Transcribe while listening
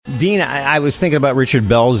Dean, I was thinking about Richard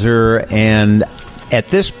Belzer, and at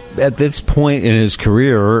this point in his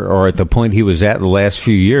career, or at the point he was at the last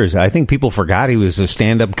few years, I think people forgot he was a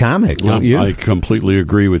stand-up comic. Don't you? I completely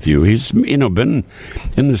agree with you. He's been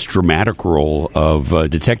in this dramatic role of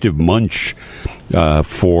Detective Munch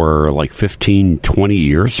for like 15, 20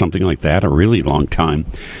 years, something like that, a really long time.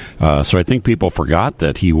 So I think people forgot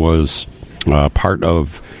that he was part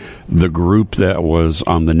of the group that was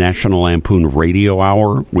on the National Lampoon Radio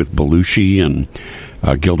Hour with Belushi and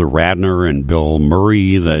Gilda Radner and Bill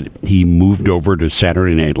Murray, that he moved over to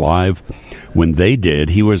Saturday Night Live when they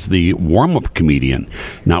did. He was the warm-up comedian,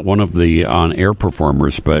 not one of the on-air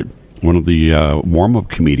performers, but one of the warm-up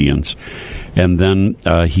comedians. And then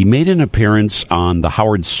he made an appearance on the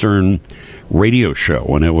Howard Stern radio show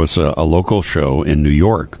when it was a local show in New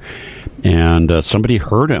York. And somebody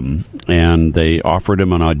heard him, and they offered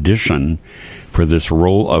him an audition for this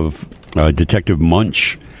role of Detective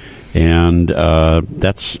Munch. And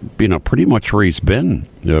that's pretty much where he's been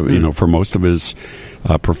for most of his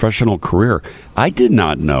professional career. I did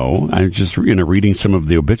not know. I was just reading some of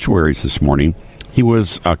the obituaries this morning. He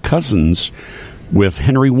was cousins with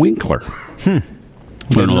Henry Winkler.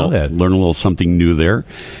 Didn't know that. Learn a little something new there.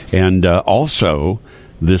 And also,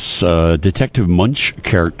 this Detective Munch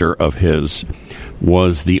character of his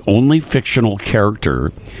was the only fictional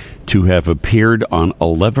character to have appeared on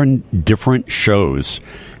 11 different shows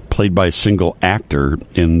played by a single actor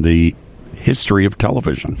in the history of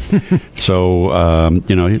television. So,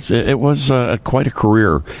 it was quite a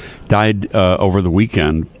career. Died over the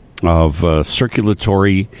weekend of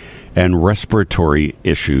circulatory and respiratory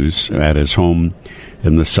issues at his home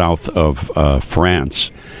in the south of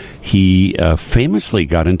France. He famously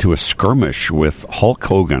got into a skirmish with Hulk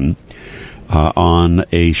Hogan on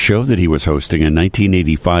a show that he was hosting in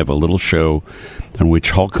 1985, a little show in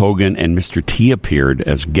which Hulk Hogan and Mr. T appeared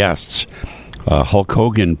as guests. Hulk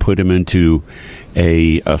Hogan put him into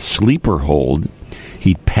a sleeper hold.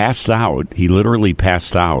 He passed out. He literally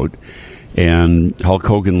passed out. And Hulk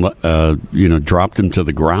Hogan, dropped him to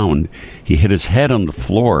the ground. He hit his head on the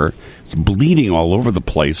floor. It's bleeding all over the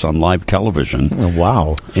place on live television. Oh,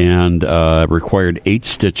 wow. And required 8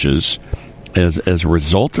 stitches. As a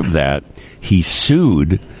result of that, he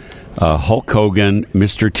sued Hulk Hogan,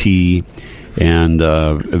 Mr. T, and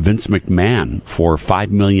Vince McMahon for $5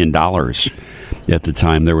 million. At the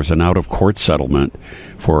time, there was an out-of-court settlement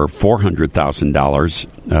for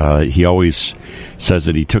 $400,000. He always says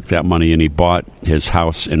that he took that money and he bought his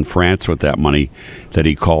house in France with that money that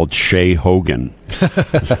he called Shea Hogan.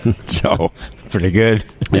 So pretty good.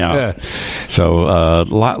 Yeah. So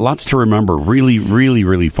lots to remember. Really, really,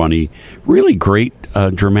 really funny. Really great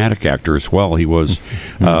dramatic actor as well. He was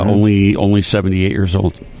only 78 years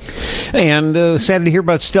old. And sad to hear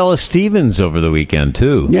about Stella Stevens over the weekend,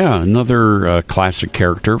 too. Yeah, another classic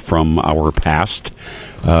character from our past.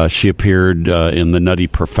 She appeared in The Nutty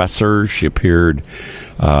Professor. She appeared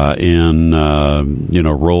in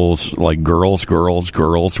roles like Girls with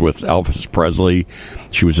Elvis Presley.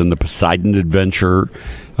 She was in The Poseidon Adventure.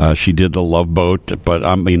 She did The Love Boat. But,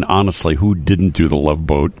 I mean, honestly, who didn't do The Love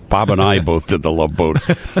Boat? Bob and I both did The Love Boat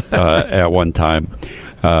at one time.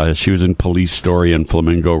 She was in Police Story and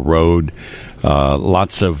Flamingo Road.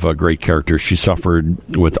 Lots of great characters. She suffered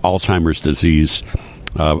with Alzheimer's disease,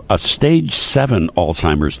 a stage 7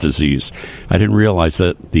 Alzheimer's disease. I didn't realize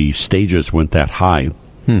that the stages went that high.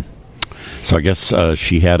 So I guess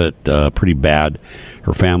she had it pretty bad.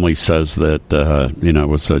 Her family says that it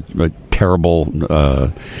was a terrible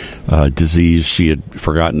disease. She had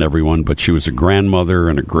forgotten everyone, but she was a grandmother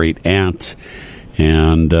and a great aunt.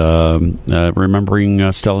 And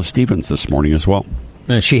remembering Stella Stevens this morning as well.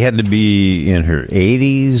 She had to be in her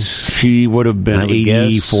 80s. She would have been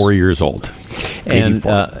 84 years old. And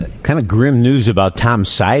kind of grim news about Tom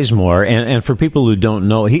Sizemore. And for people who don't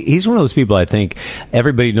know, he's one of those people I think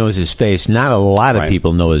everybody knows his face. Not a lot of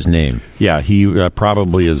people know his name. Yeah, he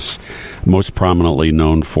probably is most prominently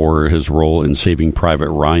known for his role in Saving Private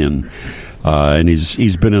Ryan. And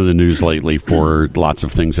he's been in the news lately for lots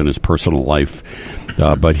of things in his personal life.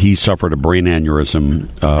 But he suffered a brain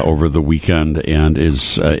aneurysm over the weekend and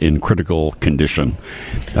is in critical condition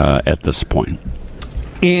at this point.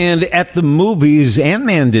 And at the movies,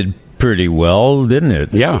 Ant-Man did pretty well, didn't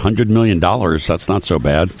it? Yeah, $100 million. That's not so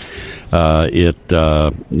bad.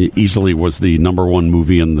 It easily was the number one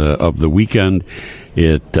movie of the weekend.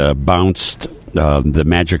 It bounced the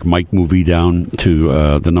Magic Mike movie down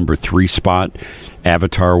to the number 3 spot.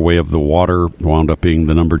 Avatar: Way of the Water wound up being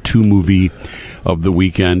the number 2 movie of the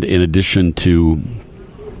weekend. In addition to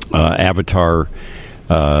Avatar,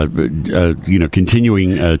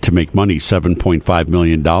 continuing to make money, $7.5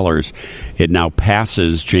 million. It now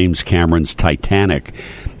passes James Cameron's Titanic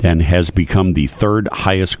and has become the third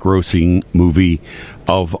highest grossing movie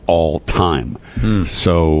of all time.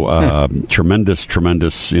 So tremendous.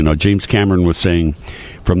 James Cameron was saying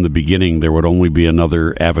from the beginning there would only be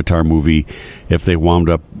another Avatar movie if they wound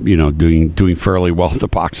up, doing fairly well at the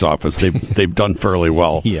box office. They've done fairly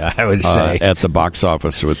well. Yeah, I would say at the box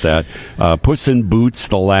office with that. Puss in Boots: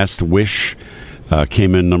 The Last Wish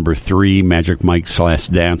came in number 3. Magic Mike's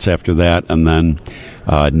Last Dance after that, and then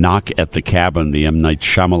Knock at the Cabin, the M. Night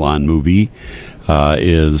Shyamalan movie,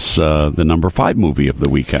 is the number 5 movie of the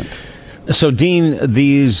weekend. So, Dean,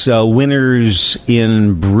 these winners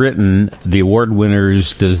in Britain, the award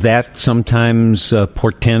winners, does that sometimes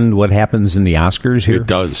portend what happens in the Oscars here? It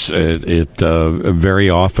does. It very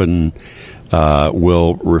often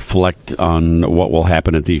will reflect on what will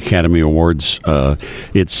happen at the Academy Awards.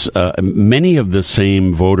 It's many of the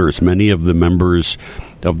same voters, many of the members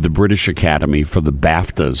of the British Academy for the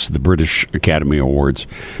BAFTAs, the British Academy Awards,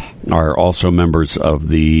 are also members of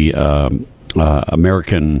the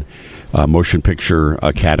American Motion Picture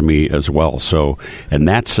Academy as well. So in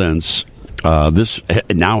that sense, this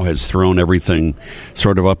now has thrown everything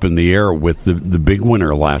sort of up in the air with the big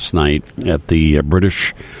winner last night at the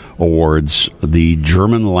British Awards, the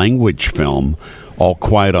German language film All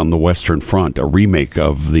Quiet on the Western Front, a remake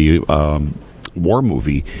of the war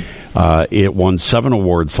movie. It won 7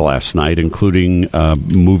 awards last night, including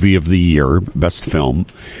Movie of the Year, Best Film.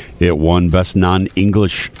 It won Best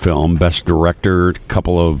Non-English Film, Best Director, a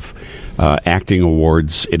couple of acting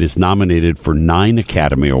awards. It is nominated for 9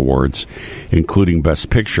 Academy Awards, including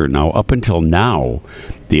Best Picture. Now, up until now,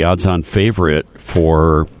 the odds-on favorite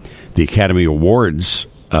for the Academy Awards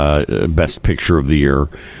Best Picture of the Year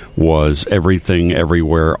was Everything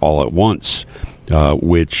Everywhere All at Once,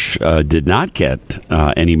 which did not get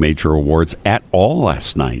any major awards at all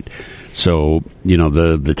last night. So,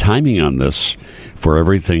 the timing on this for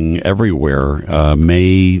Everything Everywhere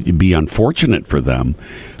may be unfortunate for them.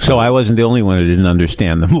 So I wasn't the only one who didn't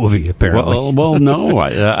understand the movie, apparently. Well, no.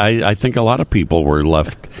 I think a lot of people were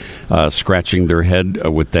left scratching their head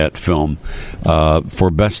with that film.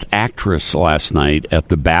 For Best Actress last night at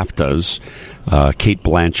the BAFTAs, Cate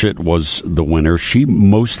Blanchett was the winner. She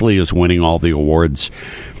mostly is winning all the awards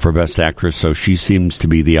for Best Actress, so she seems to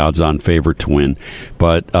be the odds-on favorite to win.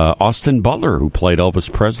 But Austin Butler, who played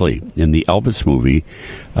Elvis Presley in the Elvis movie,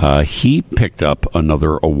 he picked up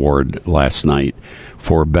another award last night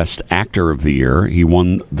for Best Actor of the Year. He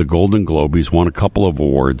won the Golden Globe. He's won a couple of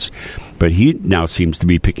awards, but he now seems to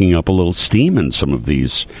be picking up a little steam in some of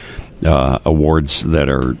these awards that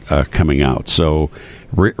are coming out. So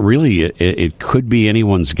really, it could be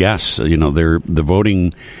anyone's guess. The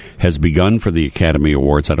voting has begun for the Academy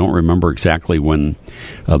Awards. I don't remember exactly when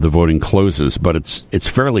the voting closes, but it's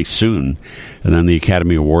fairly soon. And then the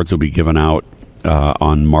Academy Awards will be given out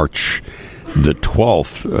on March the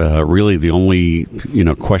 12th. Really, the only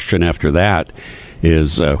question after that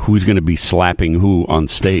is who's going to be slapping who on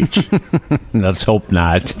stage. Let's hope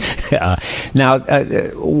not. Now,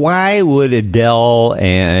 why would Adele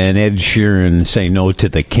and Ed Sheeran say no to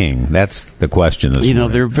the King? That's the question.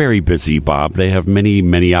 They're very busy, Bob. They have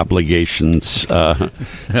many obligations.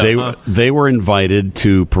 They were invited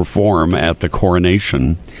to perform at the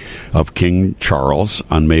coronation of King Charles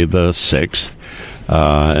on May the 6th.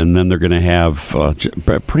 And then they're going to have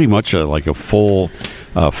pretty much like a full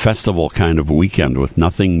festival kind of weekend with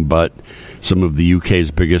nothing but some of the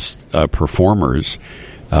UK's biggest performers.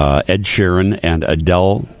 Ed Sheeran and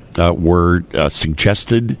Adele were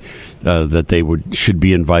suggested that they should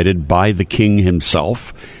be invited by the King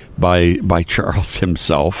himself, by Charles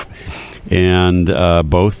himself, and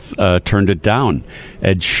both turned it down.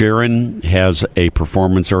 Ed Sheeran has a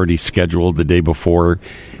performance already scheduled the day before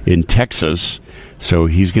in Texas, so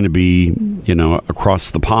he's going to be,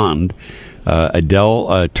 across the pond.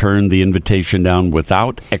 Adele turned the invitation down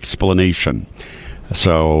without explanation.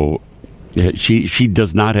 So she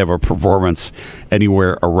does not have a performance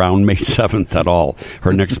anywhere around May 7th at all.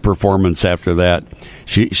 Her next performance after that,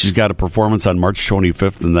 she's got a performance on March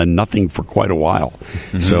 25th and then nothing for quite a while.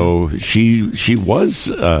 Mm-hmm. So she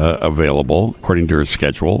was available according to her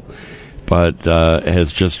schedule, but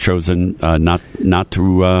has just chosen not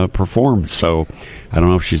to perform. So I don't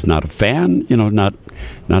know if she's not a fan.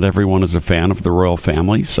 Not everyone is a fan of the royal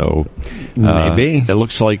family. So maybe it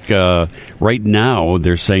looks like right now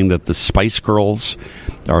they're saying that the Spice Girls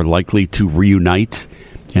are likely to reunite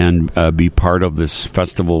and be part of this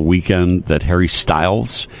festival weekend. That Harry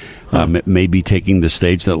Styles may be taking the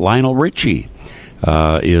stage. That Lionel Richie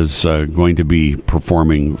is going to be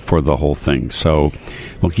performing for the whole thing. So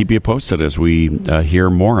we'll keep you posted as we hear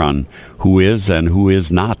more on who is and who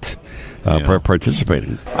is not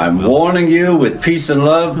participating. I'm warning you with peace and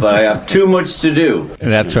love, but I have too much to do.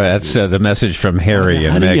 That's right. That's the message from Harry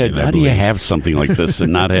and Meghan. How do you have something like this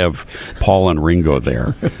and not have Paul and Ringo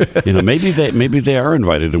there? Maybe they are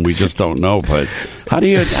invited and we just don't know. But how do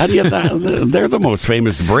you? They're the most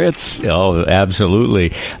famous Brits. Oh,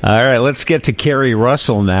 absolutely. All right, let's get to Kerry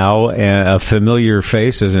Russell now, a familiar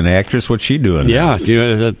face as an actress. What's she doing? Yeah,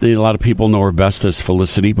 a lot of people know her best as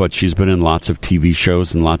Felicity, but she's been in lots of TV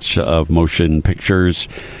shows and lots of motion pictures.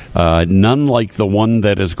 None like the one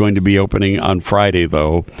that is going to be opening on Friday,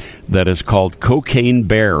 though, that is called Cocaine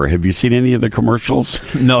Bear. Have you seen any of the commercials?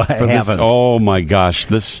 No, I haven't. Oh, my gosh.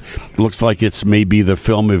 This looks like it's maybe the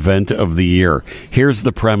film event of the year. Here's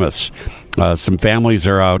the premise. Some families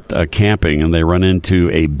are out camping, and they run into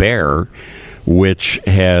a bear which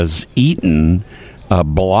has eaten a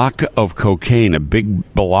block of cocaine, a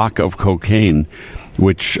big block of cocaine,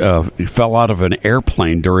 which fell out of an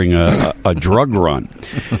airplane during a drug run.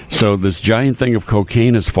 So this giant thing of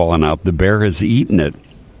cocaine has fallen out. The bear has eaten it.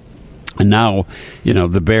 And now,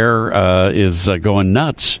 the bear is going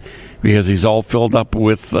nuts because he's all filled up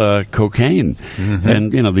with cocaine. Mm-hmm.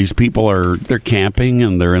 And, these people they're camping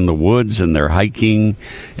and they're in the woods and they're hiking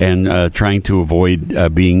and trying to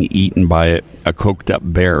avoid being eaten by a coked up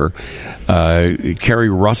bear. Kerry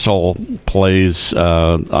Russell plays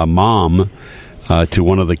a mom to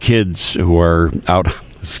one of the kids who are out on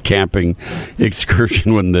this camping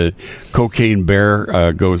excursion when the cocaine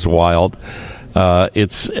bear goes wild.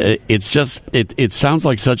 It sounds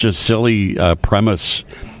like such a silly premise,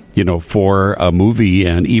 for a movie,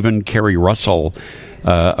 and even Kerry Russell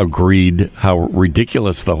agreed how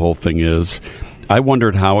ridiculous the whole thing is. I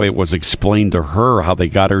wondered how it was explained to her, how they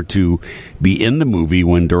got her to be in the movie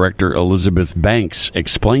when director Elizabeth Banks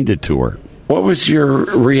explained it to her. What was your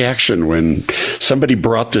reaction when somebody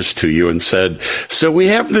brought this to you and said, so we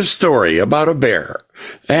have this story about a bear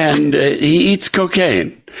and he eats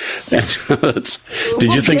cocaine? And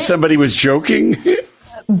did you think somebody was joking?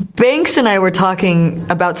 Banks and I were talking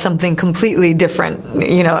about something completely different,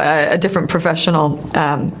 a different professional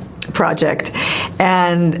project.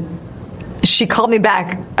 And she called me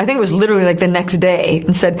back, I think it was literally like the next day,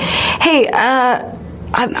 and said, hey,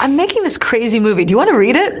 I'm making this crazy movie. Do you want to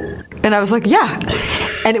read it? And I was like, yeah.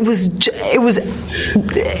 And it was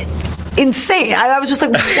insane. I was just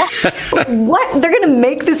like, what? They're going to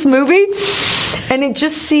make this movie? And it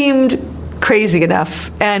just seemed crazy enough.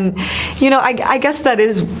 And, I guess that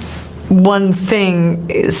is one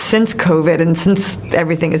thing since COVID and since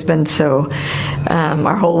everything has been so,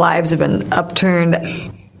 our whole lives have been upturned.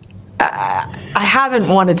 I haven't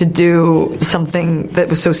wanted to do something that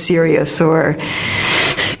was so serious or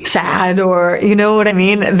sad or, you know what I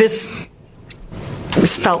mean? This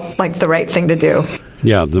felt like the right thing to do.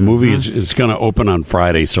 Yeah, the movie is going to open on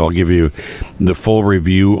Friday, so I'll give you the full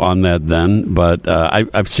review on that then. But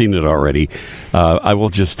I've seen it already. I will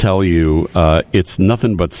just tell you, it's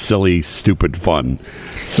nothing but silly, stupid fun.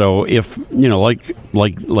 So if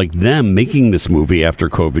like them making this movie after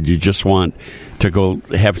COVID, you just want to go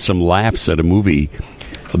have some laughs at a movie,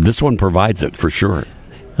 this one provides it for sure.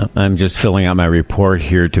 I'm just filling out my report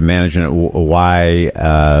here to management why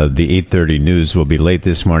the 8:30 news will be late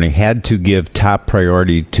this morning. Had to give top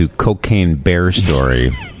priority to cocaine bear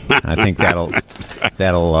story. I think that'll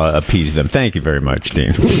appease them. Thank you very much,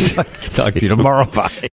 Dean. Talk to you tomorrow. Bye.